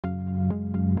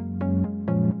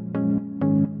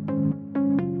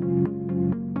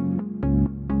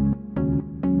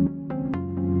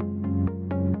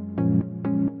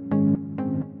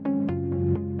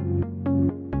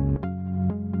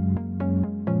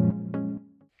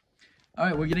All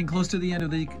right, we're getting close to the end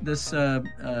of this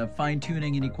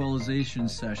fine-tuning and equalization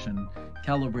session,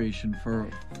 calibration for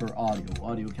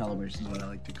audio calibration is what I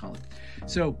like to call it.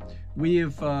 So we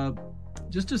have,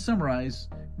 just to summarize,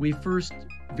 we first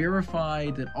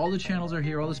verified that all the channels are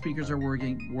here, all the speakers are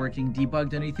working,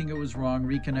 debugged anything that was wrong,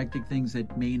 reconnected things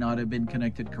that may not have been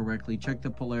connected correctly, checked the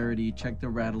polarity, checked the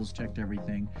rattles, checked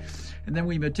everything. And then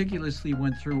we meticulously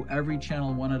went through every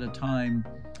channel one at a time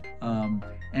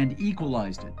and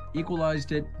equalized it.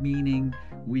 Equalized it meaning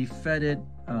we fed it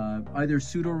either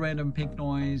pseudo-random pink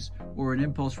noise or an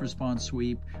impulse response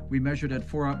sweep. We measured at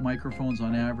 4 microphones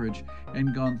on average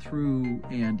and gone through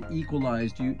and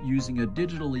equalized using a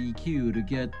digital EQ to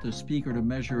get the speaker to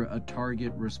measure a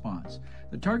target response.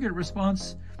 The target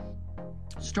response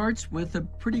starts with a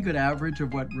pretty good average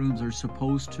of what rooms are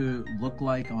supposed to look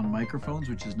like on microphones,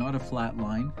 which is not a flat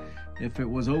line. If it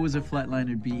was always a flat line,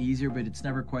 it'd be easier, but it's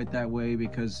never quite that way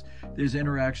because there's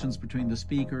interactions between the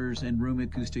speakers and room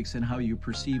acoustics and how you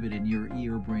perceive it in your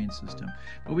ear brain system.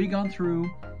 But we've gone through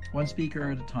one speaker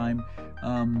at a time.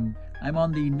 I'm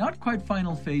on the not quite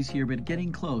final phase here, but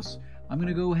getting close. I'm going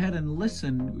to go ahead and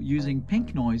listen using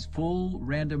pink noise, full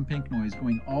random pink noise,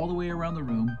 going all the way around the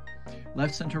room,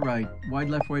 left, center, right, wide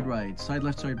left, wide right, side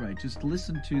left, side right. Just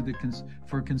listen to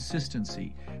for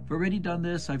consistency. I've already done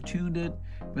this, I've tuned it,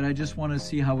 but I just want to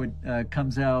see how it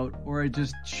comes out, or I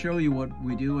just show you what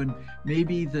we do, and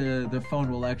maybe the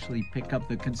phone will actually pick up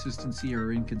the consistency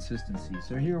or inconsistency.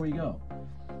 So here we go.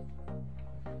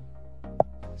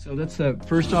 So that's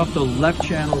first off the left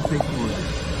channel pink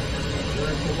noise.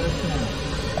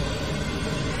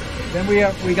 Then we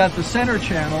got the center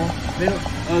channel.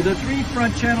 The 3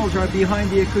 front channels are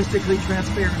behind the acoustically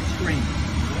transparent screen.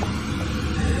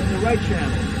 And then the right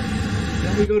channel.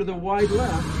 Then we go to the wide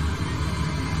left.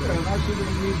 Here, I'm actually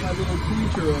going to use my little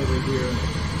pointer over here.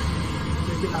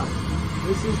 Check it out.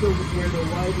 This is where the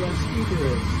wide left speaker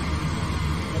is.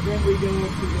 And then we go to the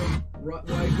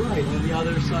wide right on the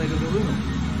other side of the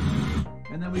room.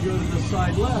 And then we go to the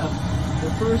side left. The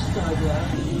first side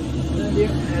left, and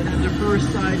then the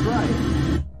first side right.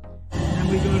 And then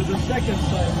we go to the second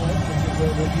side left, which is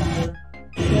over here,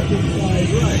 second side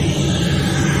right.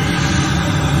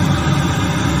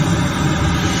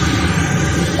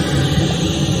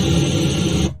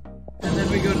 And then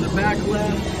we go to the back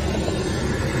left.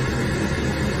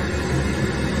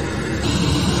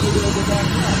 And we go to the back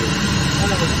right.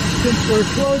 Since we're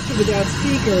closer to that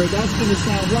speaker, that's going to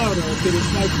sound louder to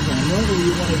this microphone. Normally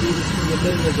you want to do this from the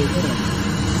middle of the room.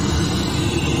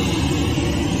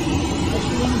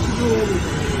 Actually, why don't you go over.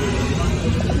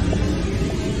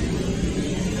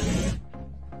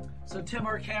 So Tim,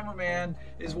 our cameraman,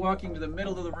 is walking to the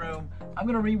middle of the room. I'm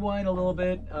going to rewind a little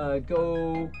bit. I'm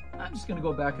just going to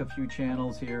go back a few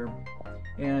channels here.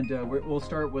 And we'll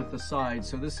start with the side.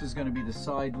 So this is going to be the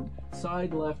side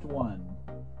left one.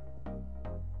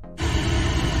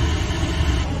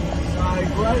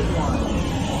 Side right one.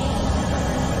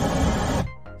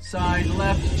 Side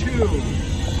left 2.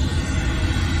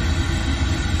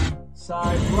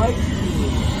 Side right 2.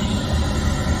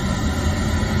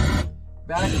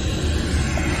 Back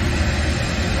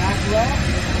left.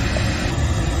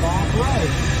 Back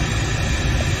right.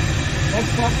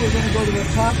 Next up we're going to go to the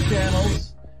top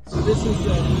channels. So this is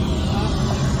the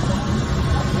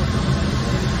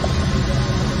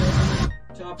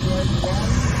top right 1.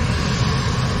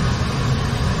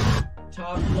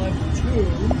 Top left 2, so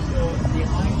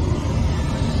behind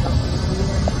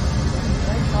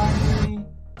me,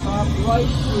 top right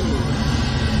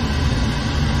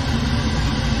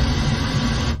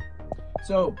 2.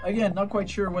 So again, not quite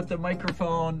sure what the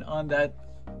microphone on that,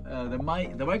 the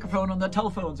microphone on the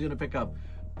telephone is going to pick up,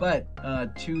 but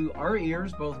to our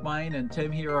ears, both mine and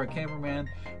Tim here, our cameraman,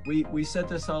 we set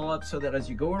this all up so that as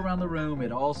you go around the room,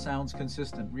 it all sounds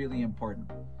consistent. Really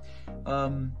important.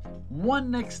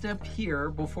 One next step here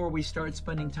before we start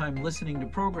spending time listening to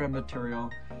program material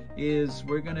is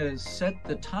we're going to set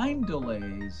the time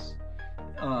delays.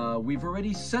 We've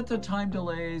already set the time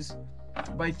delays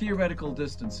by theoretical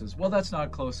distances. Well, that's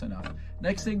not close enough.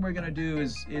 Next thing we're going to do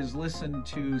is listen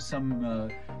to some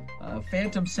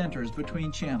phantom centers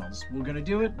between channels. We're going to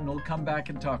do it and we'll come back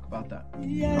and talk about that.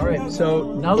 All right,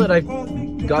 so now that I've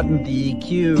gotten the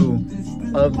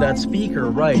EQ of that speaker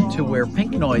right to where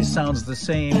pink noise sounds the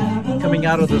same coming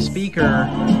out of the speaker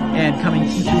and coming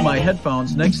through my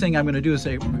headphones, next thing I'm going to do is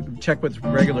check with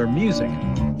regular music.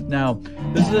 Now,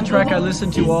 this is a track I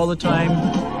listen to all the time.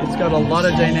 It's got a lot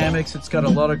of dynamics, it's got a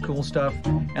lot of cool stuff,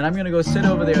 and I'm going to go sit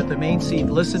over there at the main seat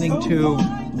listening to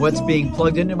what's being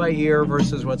plugged into my ear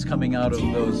versus what's coming out of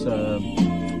those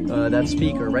that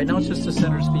speaker. Right now it's just a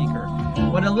center speaker.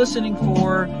 What I'm listening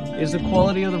for is the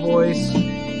quality of the voice,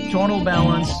 tonal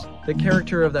balance, the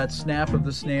character of that snap of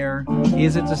the snare.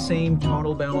 Is it the same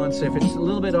tonal balance? If it's a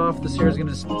little bit off, the snare is going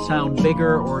to sound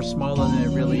bigger or smaller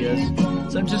than it really is.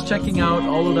 So I'm just checking out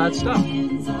all of that stuff.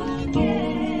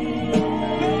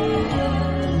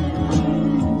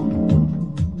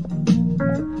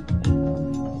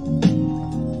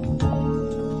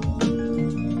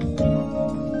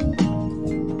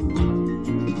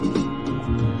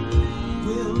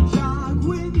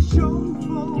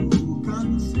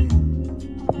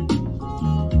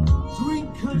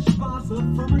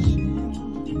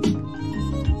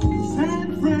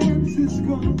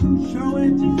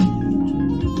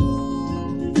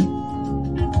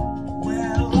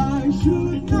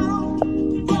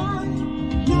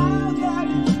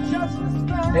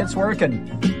 It's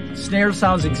working. Snare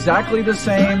sounds exactly the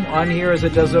same on here as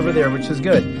it does over there, which is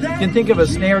good. You can think of a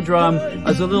snare drum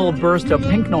as a little burst of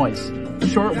pink noise, a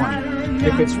short one.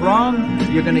 If it's wrong,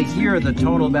 you're going to hear the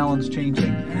tonal balance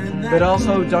changing. But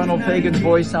also, Donald Fagen's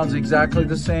voice sounds exactly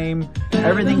the same.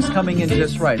 Everything's coming in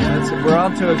just right. We're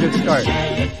off to a good start.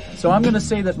 So I'm going to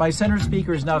say that my center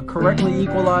speaker is now correctly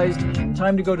equalized.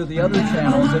 Time to go to the other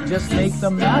channels and just make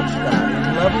them match that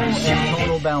in level and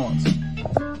tonal balance.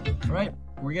 All right.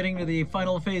 We're getting to the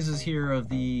final phases here of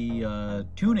the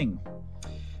tuning.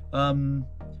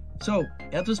 So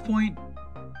at this point,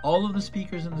 all of the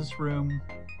speakers in this room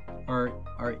are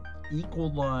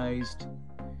equalized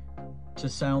to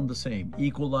sound the same.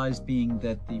 Equalized being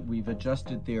that we've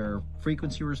adjusted their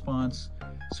frequency response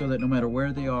so that no matter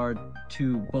where they are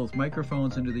to both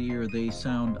microphones into the ear, they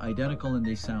sound identical and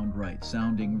they sound right.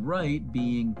 Sounding right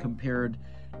being compared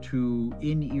to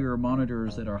in-ear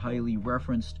monitors that are highly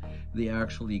referenced, they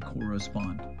actually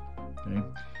correspond. Okay,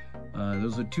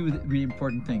 those are two really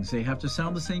important things. They have to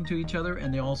sound the same to each other,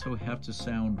 and they also have to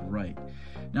sound right.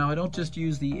 Now, I don't just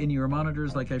use the in-ear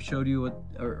monitors like I've showed you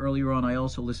earlier on. I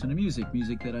also listen to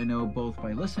music that I know both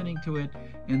by listening to it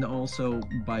and also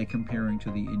by comparing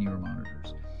to the in-ear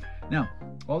monitors. Now,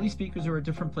 all these speakers are at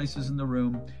different places in the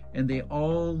room, and they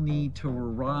all need to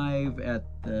arrive at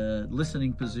the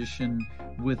listening position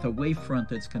with a wavefront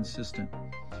that's consistent.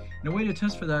 And a way to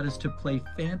test for that is to play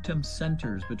phantom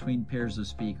centers between pairs of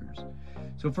speakers.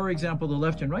 So for example, the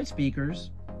left and right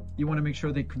speakers, you want to make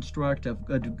sure they construct a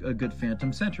good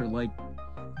phantom center like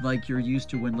you're used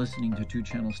to when listening to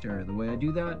two-channel stereo. The way I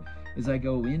do that is I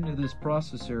go into this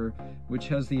processor, which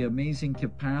has the amazing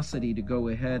capacity to go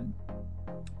ahead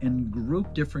and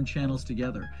group different channels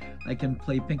together. I can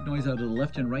play pink noise out of the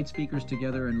left and right speakers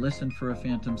together and listen for a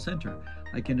phantom center.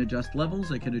 I can adjust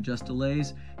levels, I can adjust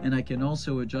delays, and I can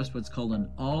also adjust what's called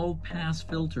an all-pass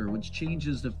filter, which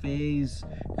changes the phase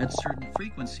at certain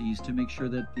frequencies to make sure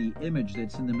that the image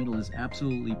that's in the middle is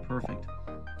absolutely perfect.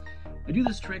 I do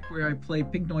this trick where I play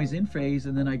pink noise in phase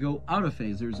and then I go out of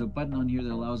phase. There's a button on here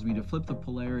that allows me to flip the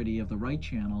polarity of the right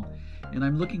channel, and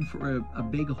I'm looking for a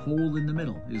big hole in the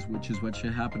middle, which is what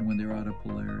should happen when they're out of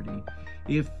polarity.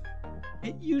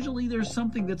 Usually there's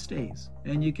something that stays,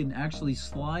 and you can actually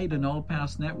slide an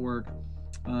all-pass network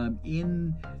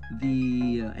in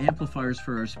the amplifiers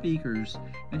for our speakers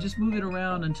and just move it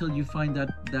around until you find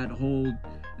that hole,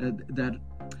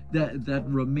 that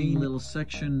remaining little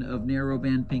section of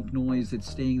narrowband pink noise that's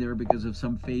staying there because of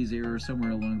some phase error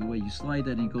somewhere along the way. You slide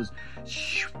that and it goes,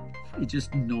 it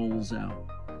just nulls out.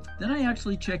 Then I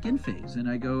actually check in phase and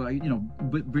I go,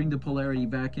 bring the polarity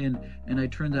back in, and I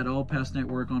turn that all-pass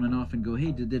network on and off and go,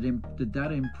 hey, did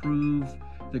that improve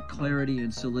the clarity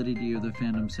and solidity of the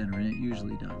phantom center? And it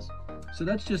usually does. So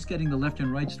that's just getting the left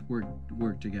and right to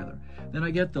work together. Then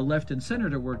I get the left and center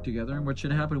to work together, and what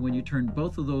should happen when you turn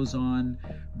both of those on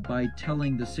by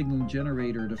telling the signal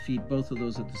generator to feed both of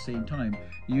those at the same time,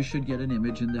 you should get an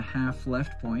image in the half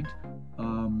left point,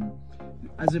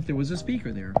 as if there was a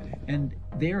speaker there. And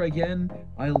there again,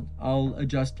 I'll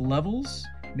adjust levels,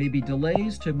 maybe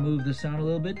delays to move the sound a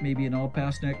little bit, maybe an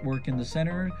all-pass network in the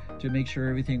center to make sure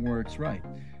everything works right.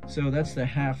 So that's the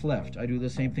half left. I do the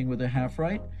same thing with the half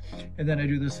right, and then I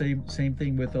do the same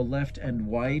thing with the left and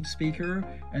wide speaker,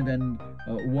 and then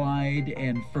wide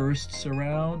and first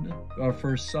surround, or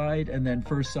first side, and then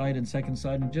first side and second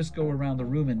side, and just go around the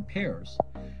room in pairs.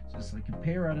 Just like a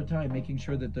pair at a time, making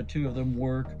sure that the two of them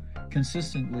work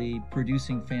consistently,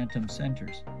 producing phantom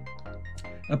centers.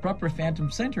 A proper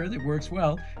phantom center that works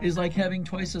well is like having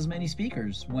twice as many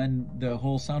speakers when the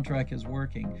whole soundtrack is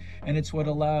working. And it's what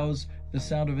allows the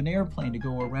sound of an airplane to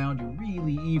go around you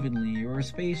really evenly, or a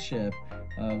spaceship,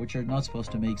 which are not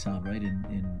supposed to make sound, right?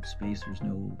 In space, there's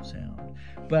no sound.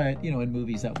 But, in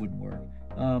movies, that wouldn't work.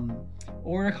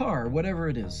 Or a car, whatever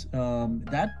it is.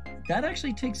 That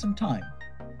actually takes some time.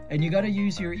 and you got to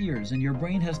use your ears, and your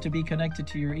brain has to be connected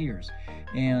to your ears.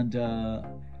 And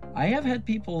I have had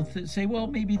people say, well,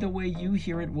 maybe the way you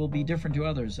hear it will be different to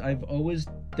others. I've always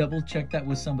double check that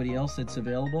with somebody else that's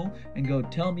available and go,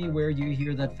 tell me where you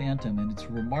hear that phantom. And it's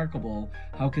remarkable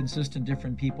how consistent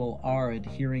different people are at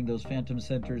hearing those phantom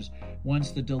centers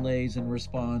once the delays and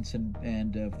response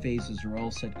and phases are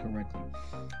all set correctly.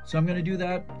 So I'm going to do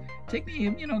that. Take me,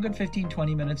 a good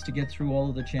 15-20 minutes to get through all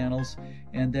of the channels,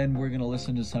 and then we're going to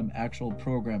listen to some actual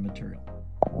program material.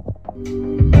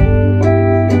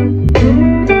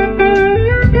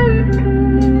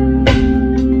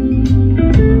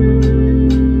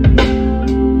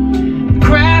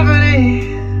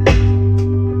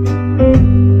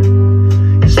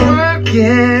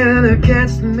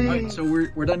 Alright, so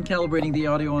we're done calibrating the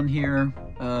audio on here.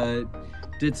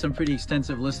 Did some pretty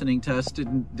extensive listening tests.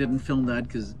 Didn't film that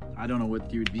because I don't know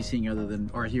what you would be seeing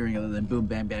or hearing other than boom,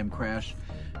 bam, bam, crash.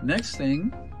 Next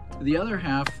thing, the other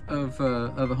half of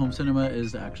a home cinema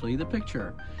is actually the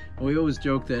picture. We always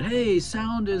joke that, hey,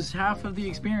 sound is half of the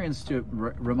experience, to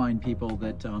remind people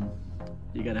that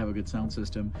you got to have a good sound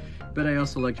system. But I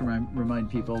also like to remind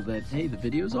people that, hey, the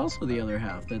video is also the other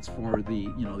half. That's for the,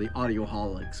 the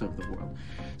audioholics of the world.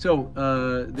 So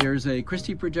there's a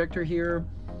Christie projector here,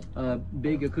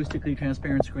 big acoustically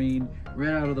transparent screen,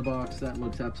 right out of the box. That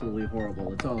looks absolutely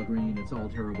horrible. It's all green, it's all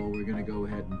terrible. We're gonna go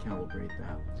ahead and calibrate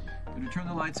that. I'm gonna turn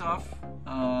the lights off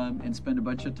and spend a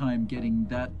bunch of time getting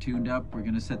that tuned up. We're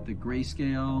gonna set the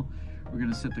grayscale. We're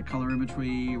going to set the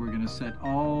colorimetry. We're going to set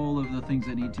all of the things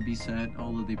that need to be set,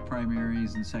 all of the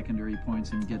primaries and secondary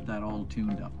points, and get that all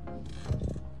tuned up.